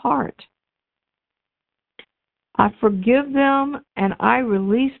in the heart. I forgive them and I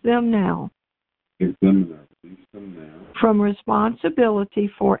release them now give them and I release them now from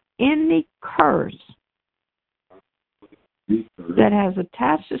responsibility for any curse that has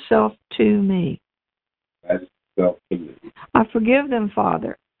attached itself to me. as self to me. I forgive them,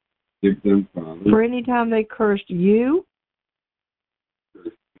 Father, Give them, Father, for any time they cursed you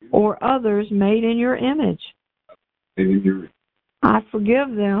or others made in your image. in your I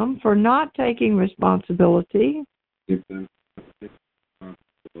forgive them for not taking responsibility, give them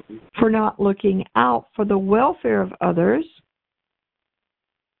responsibility, for not looking out for the welfare of others,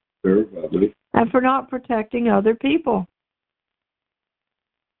 serve others, and for not protecting other people.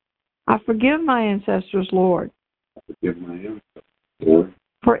 I forgive my ancestors, Lord, forgive my ancestors, Lord,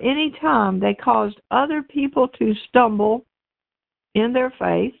 for any time they caused other people to stumble in their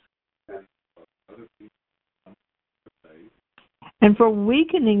faith, and other people come to faith, and for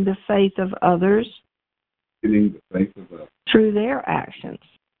weakening the faith of others getting the faith of others. through their actions.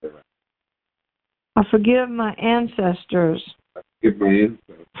 I forgive my ancestors I forgive my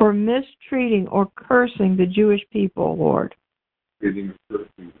ancestors, for mistreating or cursing the Jewish people, Lord, getting a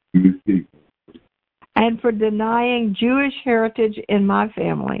person to Jewish people, and for denying Jewish heritage in my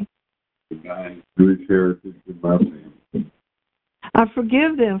family. denying Jewish heritage in my family. I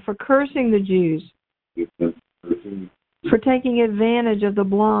forgive them for cursing the Jews, Give them a person for taking advantage of the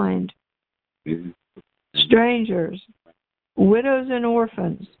blind, to strangers, widows, and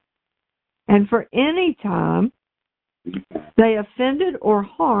orphans, and for any time they offended or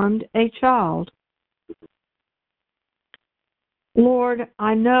harmed a child. Lord,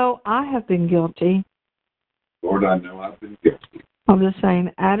 I know I have been guilty Lord, I know I've been guilty. of the same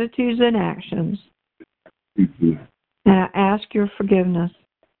attitudes and actions, and I ask your forgiveness.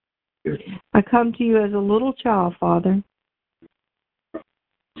 I come to you as a little child, Father,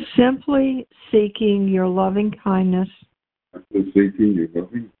 simply seeking your loving kindness, I'm seeking your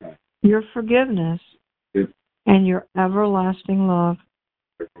loving kindness, your forgiveness, Yes. and your everlasting love.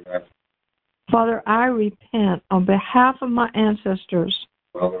 everlasting. Father, I repent on behalf of my ancestors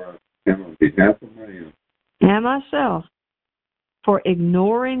Father, I stand on behalf of my ancestors, and myself for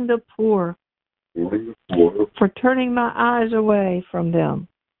ignoring the poor, warning the poor, for turning my eyes away from them,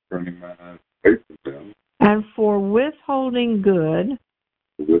 turning my eyes away from them, and for withholding good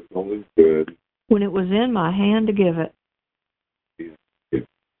for withholding good, when it was in my hand to give it. Yes.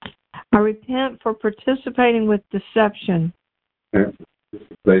 I repent for participating with deception and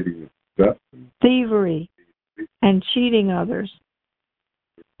participating in deception thievery, and cheating others,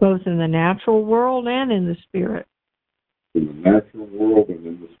 both in the natural world and in the spirit. In the natural world and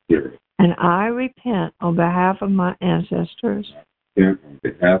in the spirit. And I repent on behalf of my ancestors. And on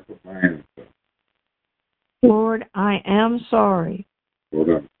behalf of my ancestors. Lord, I am sorry. Lord,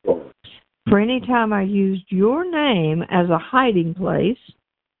 I'm sorry. For any time I used your name as a hiding place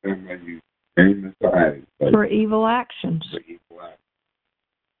And I use name as a hiding place for evil actions, for evil acts.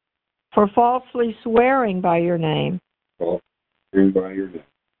 for falsely swearing by your name, False and by your name.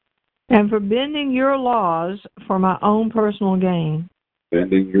 and for bending your laws for my own personal gain.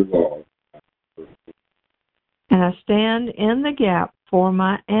 Bending your laws. And I stand in the gap for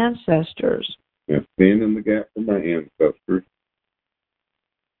my ancestors And stand in the gap for my ancestors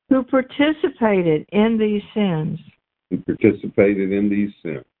who participated in these sins. who participated in these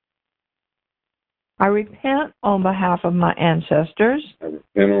sins. I repent on behalf of my ancestors I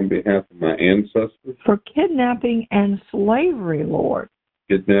repent on behalf of my ancestors for kidnapping and slavery, Lord,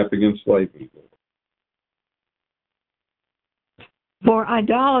 kidnapping and slavery, Lord. for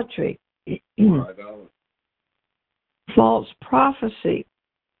idolatry, For idolatry, false prophecy,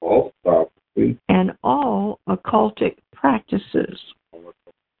 false prophecy, and all occultic practices.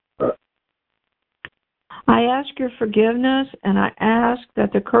 I ask your forgiveness, and I ask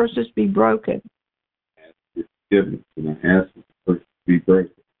that the curses be broken. forgiveness, and I ask that the curse be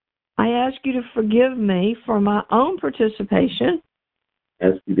broken. I ask you to forgive me for my own participation I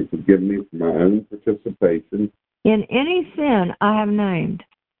ask you to forgive me for my own participation in any sin I have named.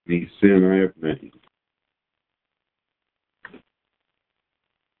 in any sin I have made.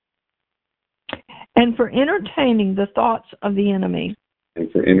 And for entertaining the thoughts of the enemy.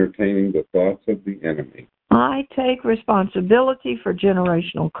 And for entertaining the thoughts of the enemy. I take responsibility for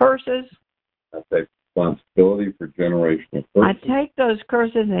generational curses. I take responsibility for generational I curses. take those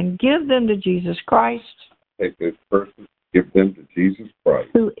curses and give them to Jesus Christ, Take those curses, give them to Jesus Christ.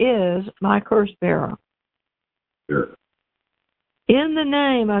 who is my curse bearer. Sure. In the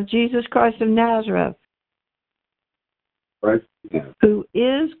name of Jesus Christ of Nazareth, Christ, now, who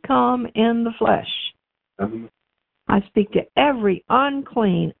is come in the flesh, come I speak to every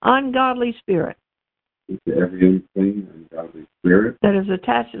unclean, ungodly spirit to every unclean and godly spirit that has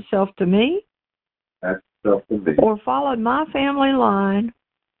attached itself to me attach itself to me. or followed my family line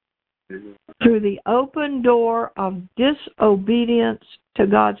through the open door of disobedience to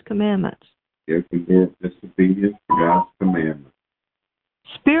God's commandments. The open door of disobedience to God's commandments.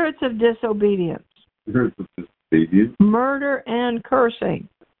 Spirits of disobedience, Spirits of disobedience, murder, and cursing.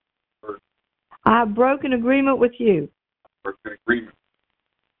 I have broken agreement with you. broken agreement.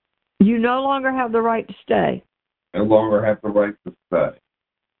 You no longer have the right to stay. No longer have the right to stay.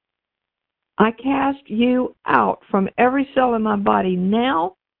 I cast you out from every cell in my body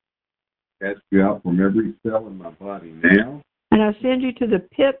now, Cast you out from every cell in my body now. and I send you to the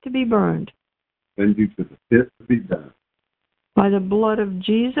pit to be burned. Send you to the pit to be done. By the blood of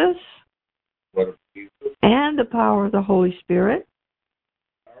Jesus Blood of Jesus, and the power of the Holy Spirit,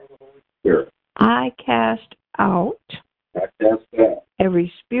 power of the Holy Spirit. I cast out I cast out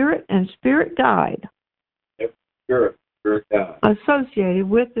every spirit and spirit guide every spirit God associated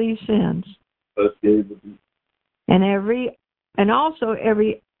with these sins, associated with you. and also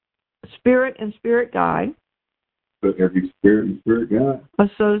every spirit and spirit guide So every spirit and spirit God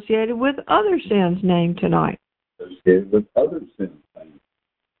associated with other sins named tonight. associated with other sins.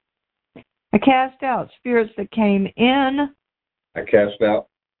 I cast out spirits that came in I cast out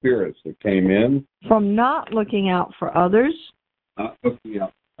spirits that came in, from not looking out for others, not looking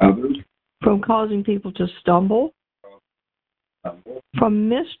out for others, from causing people to stumble, from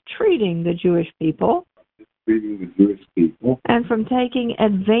mistreating the Jewish people, treating the Jewish people, and from taking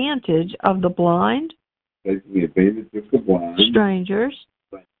advantage of the blind, taking advantage of the blind, strangers,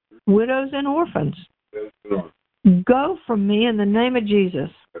 widows, and orphans. Go from me in the name of Jesus.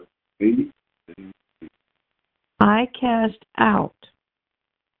 I cast out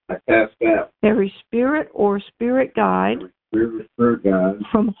every spirit or spirit guide every spirit God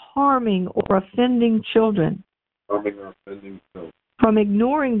from harming or offending children, harming or offending children, from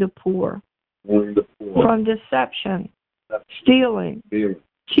ignoring the poor, ignoring the poor, from deception, stealing,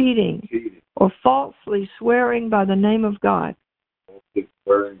 cheating, or falsely swearing by the name of God.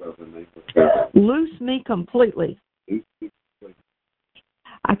 swearing by the name of God. Loose me completely.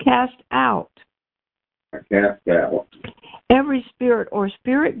 I cast out every spirit or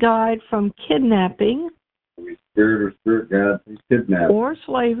spirit guide from kidnapping every spirit or spirit God from kidnapping or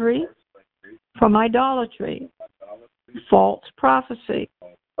slavery, from idolatry, false prophecy,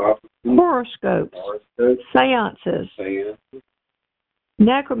 horoscopes, seances,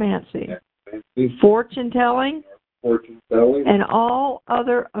 necromancy, fancy fortune telling, fortune telling, and all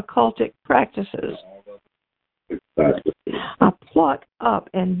other occultic practices. exactly. I pluck up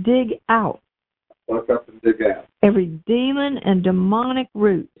and dig out Pluck up and dig out every demon and demonic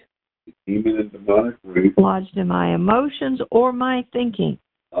root the demon and demonic root lodged in my emotions or my thinking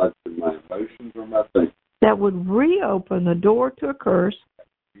lodged in my emotions or my thinking. that would reopen the door to a curse,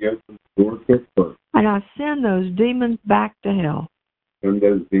 We open the door to first. and I send those demons back to hell. Send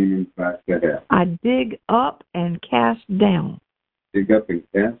those demons back to hell. I dig up and cast down Dig up and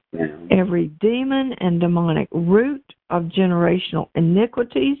cast down every demon and demonic root of generational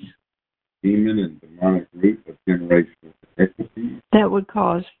iniquities demon and demonic root of generational iniquities, that would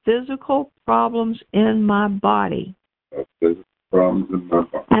cause physical problems in my body. of physical problems in my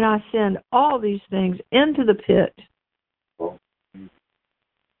body. And I send all these things into the pit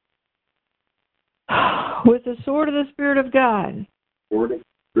with the sword of the Spirit of God. Lord of the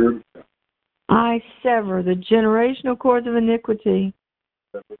Spirit of God. I sever the generational cords of iniquity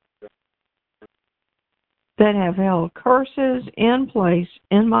that have held curses in place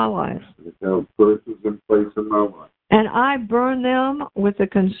in my life. That held curses in place in my life. And I burn them with the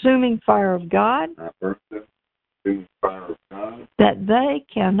consuming fire of God, I burn them in the fire of God. that they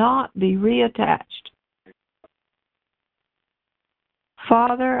cannot be reattached.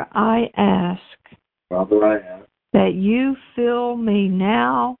 Father, I ask Father, I ask that you fill me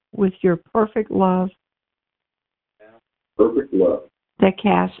now with your perfect love perfect love. that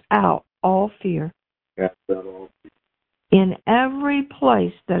casts out all fear. Cast out all In every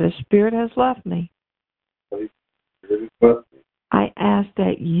place that a spirit has left me, place. Spirit is left me. I ask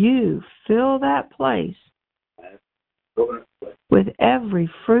that you fill that place Fill that place. with every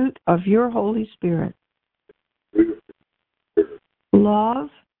fruit of your Holy Spirit. Fruit of the Spirit. Love,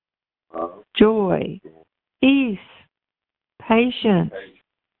 Love, joy, peace, patience,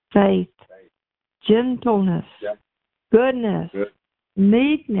 faith, faith, gentleness, Yeah. goodness, Good.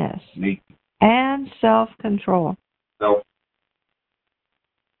 meekness, meek, and self-control. self,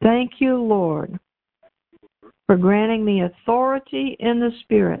 Thank you, Lord, for granting me authority in the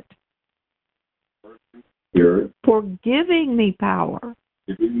Spirit, Spirit, for giving me power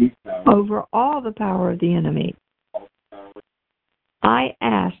giving me power, over all the power of the enemy. all power, I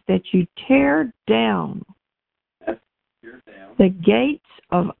ask that you tear down tear down, the gates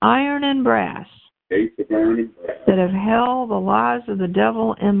of iron and brass gates of iron and brass, that have held the lies of the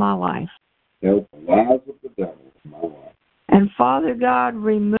devil in my life. held the lies of the devil in my life. And Father God,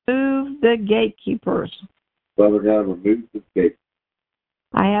 remove the gatekeepers. Father God, remove the gate,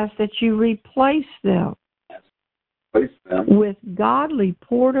 I ask that you replace them place them with godly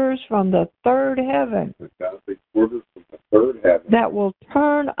porters from the third heaven with godly quarters from the third heaven. that will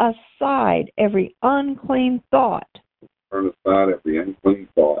turn aside every unclean thought Turn aside every unclean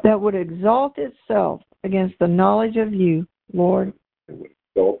thought that would exalt itself against the knowledge of you, Lord. that would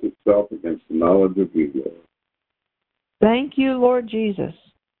exalt itself against the knowledge of you, Lord. Thank you, Lord Jesus,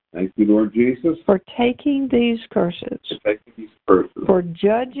 Thank you, Lord Jesus, for taking these curses, for taking these curses, for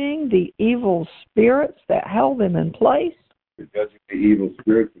judging the evil spirits that held them in place, for judging the evil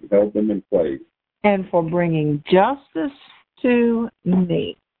spirits that held them in place. and for bringing justice to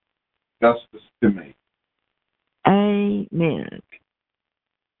me. Justice to me. Amen.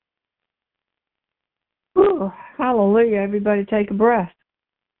 Whew, hallelujah. Everybody take a breath.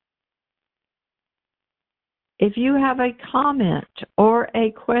 If you have a comment or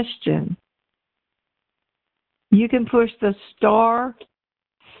a question, you can push the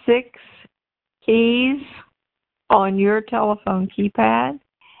 *6 keys on your telephone keypad,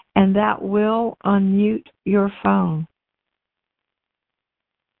 and that will unmute your phone.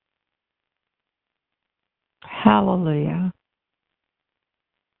 Hallelujah.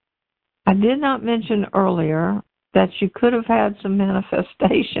 I did not mention earlier that you could have had some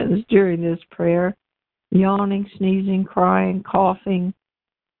manifestations during this prayer: yawning, sneezing, crying, coughing,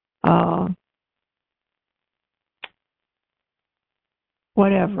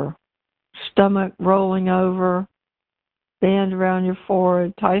 whatever, stomach rolling over, band around your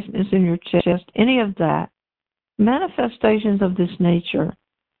forehead, tightness in your chest, any of that. Manifestations of this nature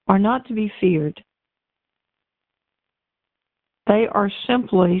are not to be feared. They are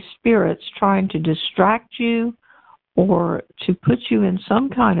simply spirits trying to distract you or to put you in some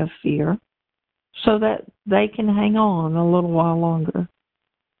kind of fear so that they can hang on a little while longer.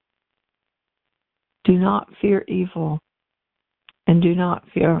 Do not fear evil, and do not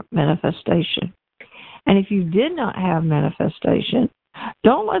fear manifestation. And if you did not have manifestation,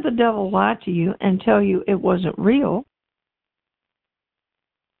 don't let the devil lie to you and tell you it wasn't real.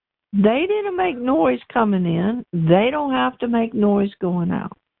 They didn't make noise coming in. They don't have to make noise going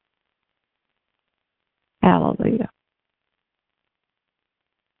out. Hallelujah.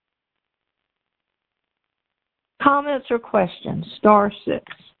 Comments or questions? *6.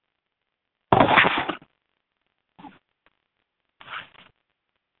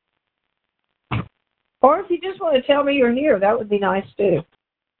 Or if you just want to tell me you're here, that would be nice too.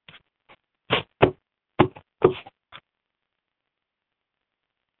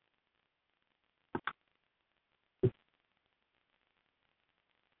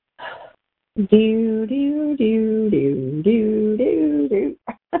 Do, do, do, do, do, do, do.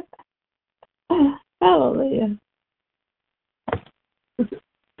 Hallelujah.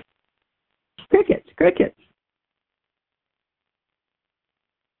 Crickets, crickets.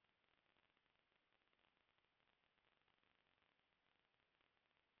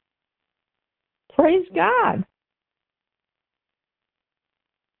 Praise God.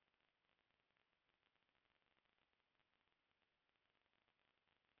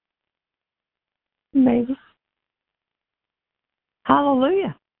 Maybe.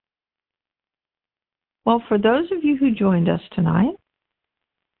 Hallelujah. Well, for those of you who joined us tonight,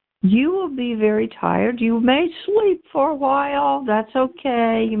 you will be very tired. You may sleep for a while. That's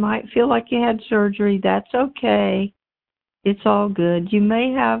okay. You might feel like you had surgery. That's okay. It's all good. You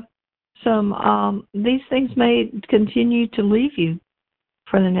may have some, these things may continue to leave you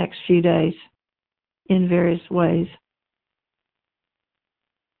for the next few days in various ways.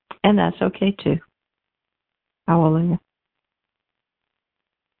 And that's okay too. Hallelujah.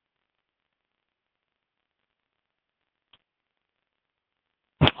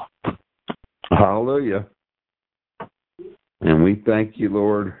 Hallelujah. And we thank you,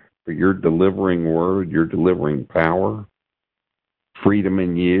 Lord, for your delivering word, your delivering power, freedom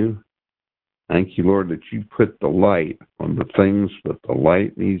in you. Thank you, Lord, that you put the light on the things that the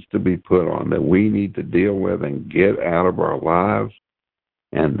light needs to be put on, that we need to deal with and get out of our lives.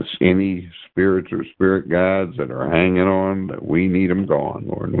 And any spirits or spirit guides that are hanging on, that we need them gone,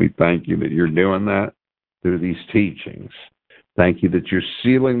 Lord. And we thank you that you're doing that through these teachings. Thank you that you're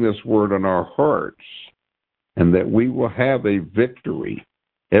sealing this word in our hearts and that we will have a victory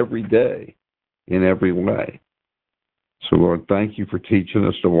every day in every way. So, Lord, thank you for teaching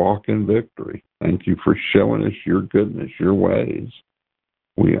us to walk in victory. Thank you for showing us your goodness, your ways.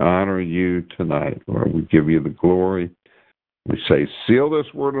 We honor you tonight, Lord. We give you the glory. We say, seal this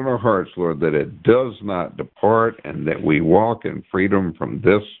word in our hearts, Lord, that it does not depart and that we walk in freedom from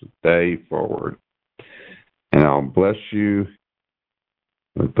this day forward. And I'll bless you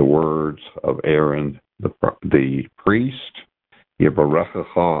with the words of Aaron, the priest.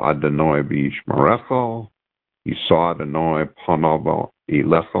 Yevarechecha Adonai v'yishmerecha, Yisah Adonai panav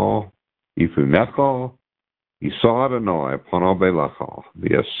elecha, Yifunecha, Yisah Adonai panav elecha,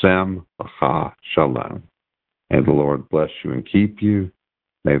 v'yasem lecha shalom. May the Lord bless you and keep you.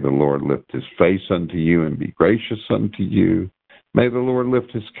 May the Lord lift his face unto you and be gracious unto you. May the Lord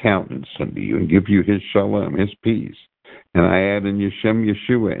lift his countenance unto you and give you his shalom, his peace. And I add in Yeshem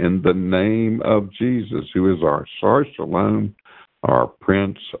Yeshua, in the name of Jesus, who is our Sar Shalom, our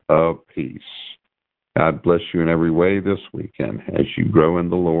Prince of Peace. God bless you in every way this weekend as you grow in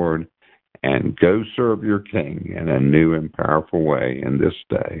the Lord and go serve your King in a new and powerful way in this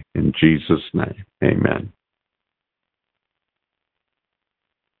day. In Jesus' name, amen.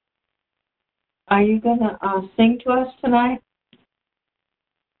 Are you going to sing to us tonight?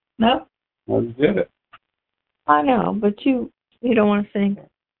 No? I did it. I know, but you don't want to sing?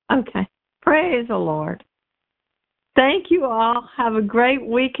 Okay. Praise the Lord. Thank you all. Have a great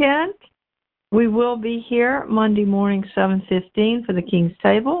weekend. We will be here Monday morning, 7:15 for the King's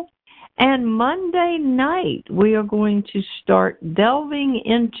Table. And Monday night, we are going to start delving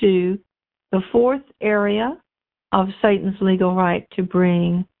into the fourth area of Satan's legal right to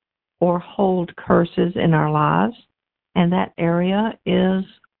bring or hold curses in our lives. And that area is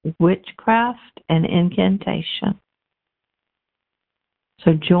witchcraft and incantation.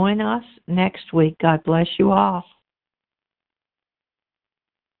 So join us next week. God bless you all.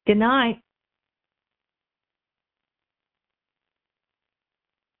 Good night.